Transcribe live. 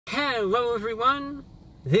Hello everyone,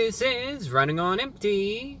 this is Running on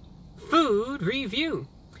Empty Food Review.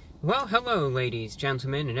 Well, hello ladies,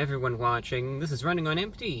 gentlemen, and everyone watching. This is Running on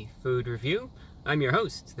Empty Food Review. I'm your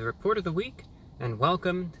host, the Report of the Week, and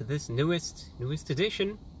welcome to this newest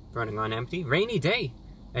edition, Running on Empty, Rainy Day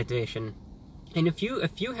edition. And if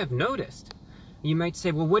you have noticed, you might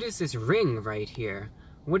say, well, what is this ring right here?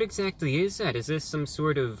 What exactly is that? Is this some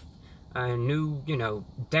sort of new,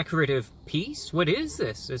 decorative piece? What is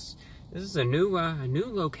this? This is a new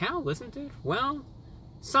locale, isn't it? Well,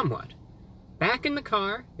 somewhat. Back in the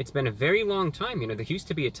car, it's been a very long time. There used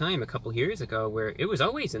to be a time a couple years ago where it was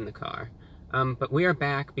always in the car. But we are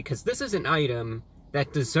back because this is an item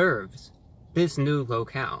that deserves this new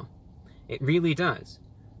locale. It really does.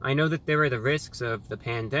 I know that there are the risks of the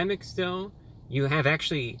pandemic still. You have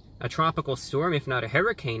actually a tropical storm, if not a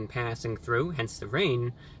hurricane, passing through, hence the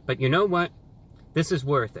rain. But you know what? This is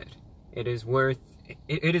worth it. It is worth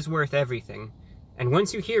everything. And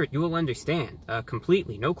once you hear it, you will understand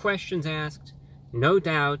completely. No questions asked, no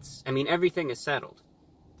doubts. I mean, everything is settled.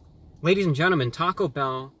 Ladies and gentlemen, Taco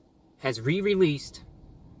Bell has re-released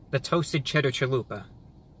the Toasted Cheddar Chalupa.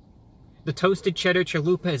 The Toasted Cheddar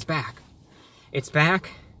Chalupa is back. It's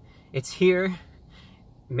back. It's here.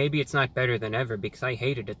 Maybe it's not better than ever because I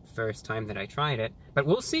hated it the first time that I tried it. But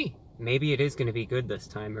we'll see. Maybe it is going to be good this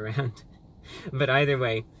time around. But either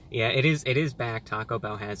way, yeah, it is back. Taco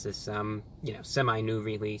Bell has this, semi-new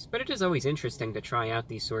release. But it is always interesting to try out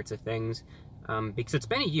these sorts of things because it's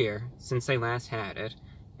been a year since they last had it.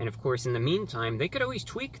 And of course, in the meantime, they could always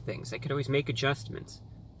tweak things. They could always make adjustments.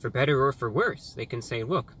 For better or for worse. They can say,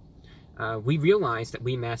 look, we realize that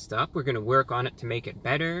we messed up. We're going to work on it to make it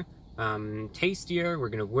better. Tastier, we're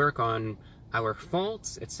going to work on our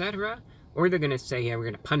faults, etc. Or they're going to say, yeah, we're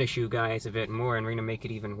going to punish you guys a bit more and we're going to make it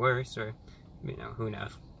even worse, or, who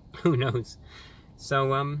knows? Who knows?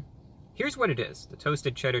 So, here's what it is, the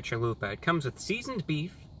Toasted Cheddar Chalupa. It comes with seasoned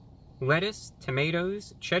beef, lettuce,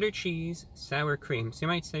 tomatoes, cheddar cheese, sour cream. So you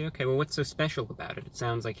might say, okay, well, what's so special about it? It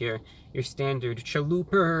sounds like your standard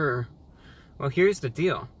chalupa. Well, here's the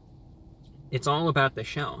deal. It's all about the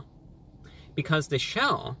shell. Because the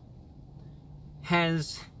shell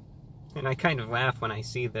has, and I kind of laugh when I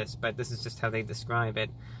see this, but this is just how they describe it,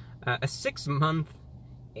 a 6-month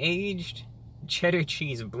aged cheddar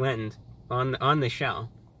cheese blend on the shell.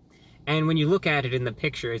 And when you look at it in the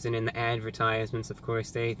pictures and in the advertisements, of course,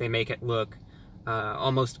 they make it look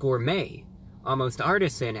almost gourmet, almost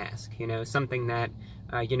artisan-esque, something that,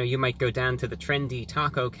 you might go down to the trendy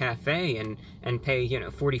taco cafe and pay,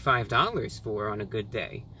 $45 for on a good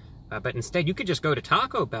day. But instead, you could just go to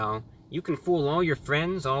Taco Bell. You can fool all your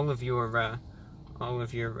friends, all of your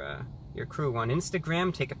crew on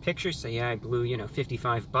Instagram. Take a picture, say, yeah, I blew,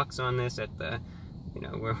 $55 on this at the,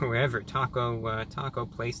 wherever taco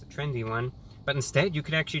place, the trendy one. But instead, you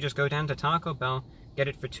could actually just go down to Taco Bell, get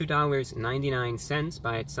it for $2.99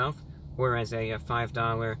 by itself, or as a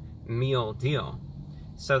 $5 meal deal.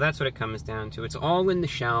 So that's what it comes down to. It's all in the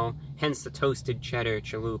shell, hence the Toasted Cheddar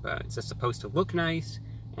Chalupa. It's just supposed to look nice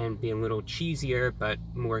and be a little cheesier, but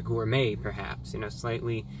more gourmet, perhaps.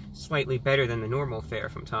 Slightly better than the normal fare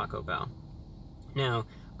from Taco Bell. Now,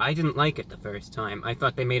 I didn't like it the first time. I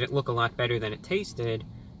thought they made it look a lot better than it tasted,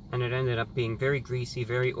 and it ended up being very greasy,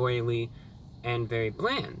 very oily, and very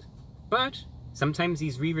bland. But sometimes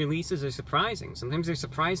these re-releases are surprising. Sometimes they're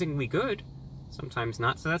surprisingly good, sometimes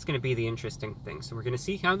not. So that's going to be the interesting thing. So we're going to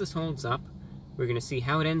see how this holds up. We're going to see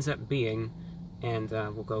how it ends up being, and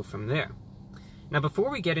we'll go from there. Now, before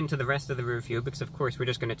we get into the rest of the review, because of course we're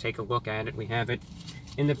just going to take a look at it, we have it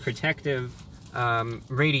in the protective,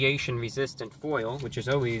 radiation-resistant foil, which is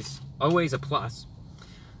always a plus.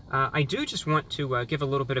 I do just want to give a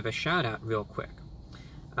little bit of a shout-out real quick.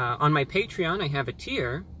 On my Patreon, I have a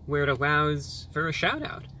tier where it allows for a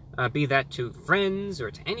shout-out, be that to friends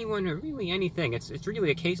or to anyone or really anything. It's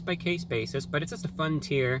really a case-by-case basis, but it's just a fun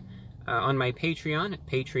tier on my Patreon at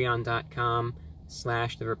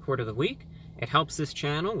patreon.com/TheReportOfTheWeek. It helps this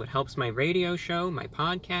channel, it helps my radio show, my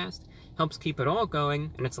podcast, helps keep it all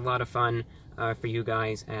going, and it's a lot of fun for you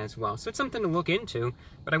guys as well. So it's something to look into,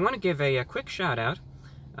 but I want to give a quick shout-out.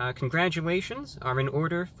 Congratulations are in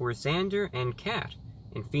order for Xander and Kat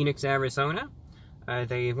in Phoenix, Arizona.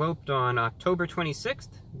 They eloped on October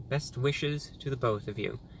 26th. Best wishes to the both of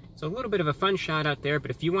you. So a little bit of a fun shout-out there,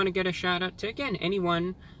 but if you want to get a shout-out to, again,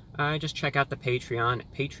 anyone, just check out the Patreon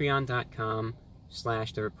at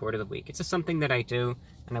patreon.com/TheReportOfTheWeek. It's just something that I do,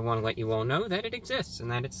 and I want to let you all know that it exists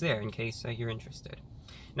and that it's there in case you're interested.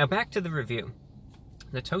 Now back to the review.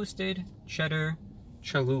 The Toasted Cheddar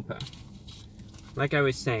Chalupa. Like I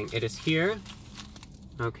was saying, it is here.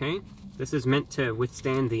 Okay, This is meant to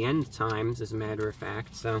withstand the end times, as a matter of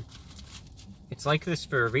fact, so it's like this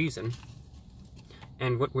for a reason.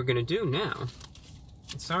 And what we're going to do now,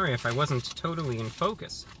 sorry if I wasn't totally in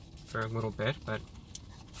focus for a little bit, but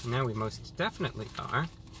now we most definitely are,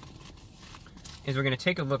 is we're going to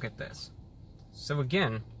take a look at this. So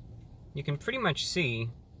again, you can pretty much see,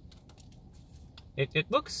 it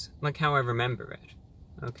looks like how I remember it,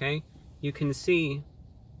 okay? You can see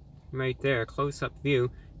right there, close-up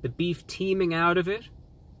view, the beef teeming out of it.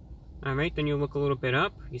 Alright, then you look a little bit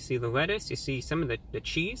up, you see the lettuce, you see some of the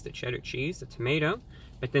cheese, the cheddar cheese, the tomato,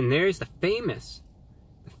 but then there's the famous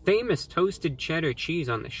toasted cheddar cheese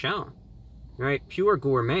on the shell. Right, pure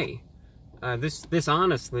gourmet. This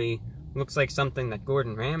honestly looks like something that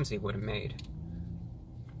Gordon Ramsay would have made.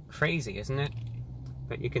 Crazy, isn't it?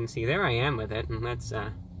 But you can see there I am with it, and let's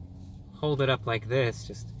hold it up like this,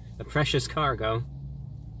 just a precious cargo.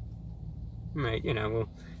 Right, you know,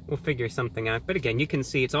 we'll figure something out. But again, you can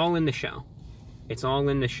see it's all in the shell. It's all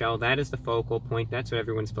in the shell. That is the focal point. That's what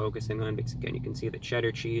everyone's focusing on, because again, you can see the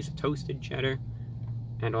cheddar cheese, toasted cheddar,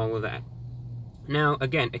 and all of that. Now,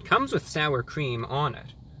 again, it comes with sour cream on it,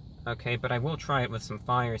 okay, but I will try it with some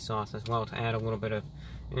fire sauce as well to add a little bit of,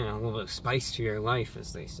 you know, a little bit of spice to your life,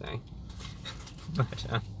 as they say.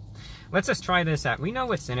 But, let's just try this out. We know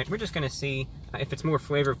what's in it. We're just going to see if it's more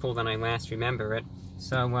flavorful than I last remember it.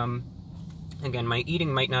 So, again, my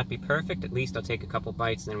eating might not be perfect. At least I'll take a couple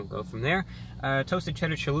bites, and then we'll go from there. Toasted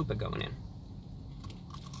Cheddar Chalupa going in.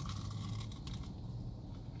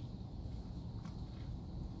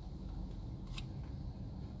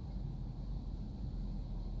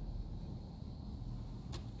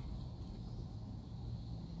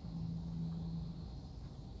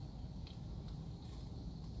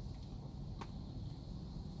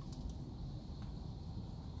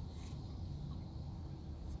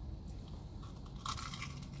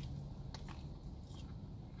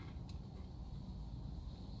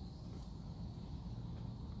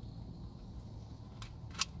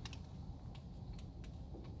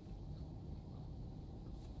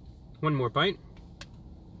 One more bite.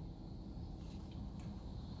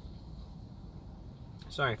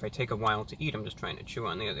 Sorry if I take a while to eat, I'm just trying to chew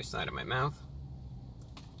on the other side of my mouth.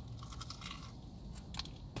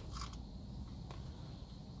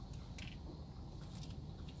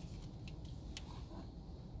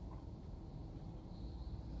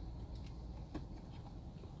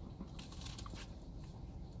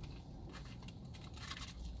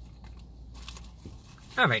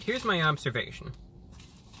 Alright, here's my observation.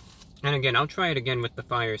 And again, I'll try it again with the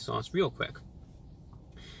fire sauce real quick.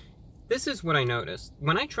 This is what I noticed.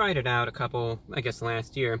 When I tried it out a couple, I guess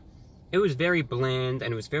last year, it was very bland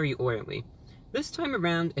and it was very oily. This time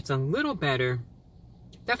around, it's a little better.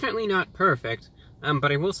 Definitely not perfect,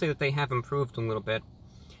 but I will say that they have improved a little bit.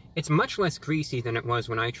 It's much less greasy than it was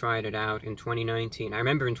when I tried it out in 2019. I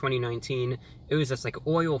remember in 2019, it was just like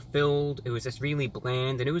oil-filled, it was just really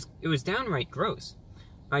bland, and it was downright gross.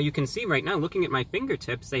 You can see right now, looking at my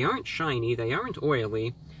fingertips, they aren't shiny, they aren't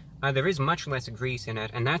oily. There is much less grease in it,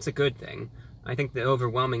 and that's a good thing. I think the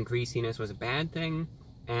overwhelming greasiness was a bad thing,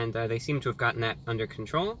 and they seem to have gotten that under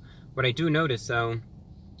control. What I do notice, though,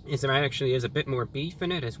 is there actually is a bit more beef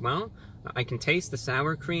in it as well. I can taste the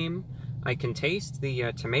sour cream. I can taste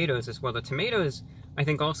the tomatoes as well. The tomatoes, I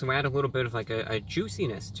think, also add a little bit of like a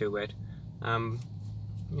juiciness to it. You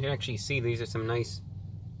can actually see these are some nice,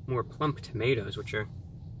 more plump tomatoes, which are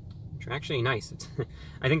actually nice.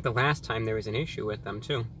 I think the last time there was an issue with them,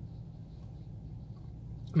 too.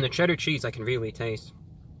 And the cheddar cheese I can really taste.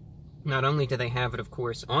 Not only do they have it, of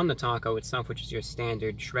course, on the taco itself, which is your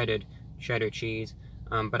standard shredded cheddar cheese,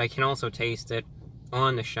 but I can also taste it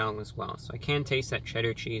on the shell as well. So I can taste that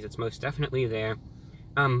cheddar cheese. It's most definitely there.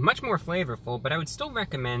 Much more flavorful, but I would still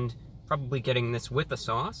recommend probably getting this with the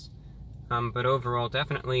sauce. But overall,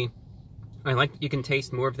 definitely, I like that you can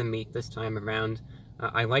taste more of the meat this time around.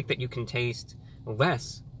 I like that you can taste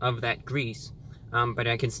less of that grease, but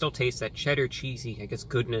I can still taste that cheddar cheesy, I guess,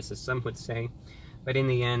 goodness, as some would say. But in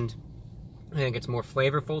the end, I think it's more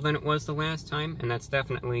flavorful than it was the last time, and that's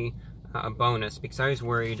definitely a bonus, because I was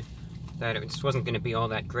worried that it just wasn't going to be all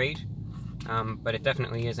that great, but it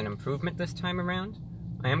definitely is an improvement this time around.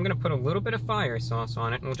 I am going to put a little bit of fire sauce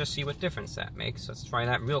on it, and we'll just see what difference that makes. Let's try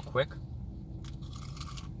that real quick.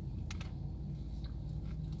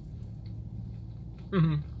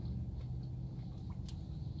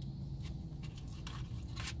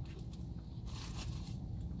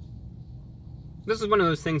 This is one of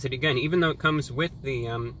those things that, again, even though it comes with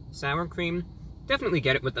the sour cream, definitely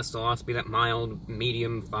get it with the sauce, be that mild,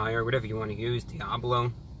 medium, fire, whatever you want to use,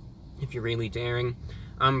 Diablo, if you're really daring.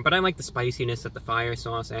 But I like the spiciness that the fire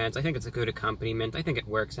sauce adds. I think it's a good accompaniment. I think it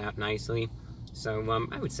works out nicely. So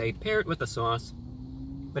I would say pair it with the sauce.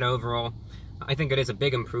 But overall, I think it is a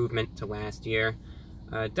big improvement to last year.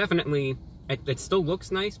 Definitely, it still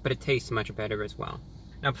looks nice, but it tastes much better as well.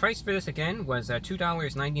 Now, price for this again was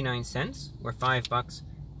 $2.99, or $5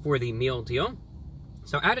 for the meal deal.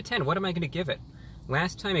 So out of 10, what am I going to give it?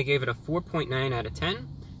 Last time I gave it a 4.9 out of 10.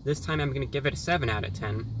 This time I'm going to give it a 7 out of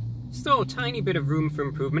 10. Still a tiny bit of room for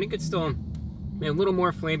improvement. It could still be a little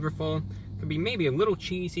more flavorful. Could be maybe a little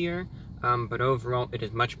cheesier. But overall, it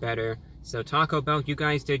is much better. So Taco Bell, you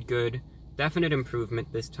guys did good. Definite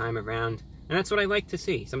improvement this time around. And that's what I like to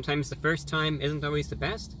see. Sometimes the first time isn't always the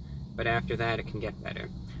best, but after that it can get better.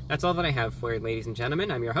 That's all that I have for you, ladies and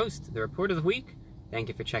gentlemen. I'm your host, the Report of the Week. Thank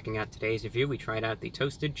you for checking out today's review. We tried out the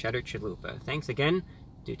Toasted Cheddar Chalupa. Thanks again.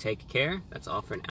 Do take care. That's all for now.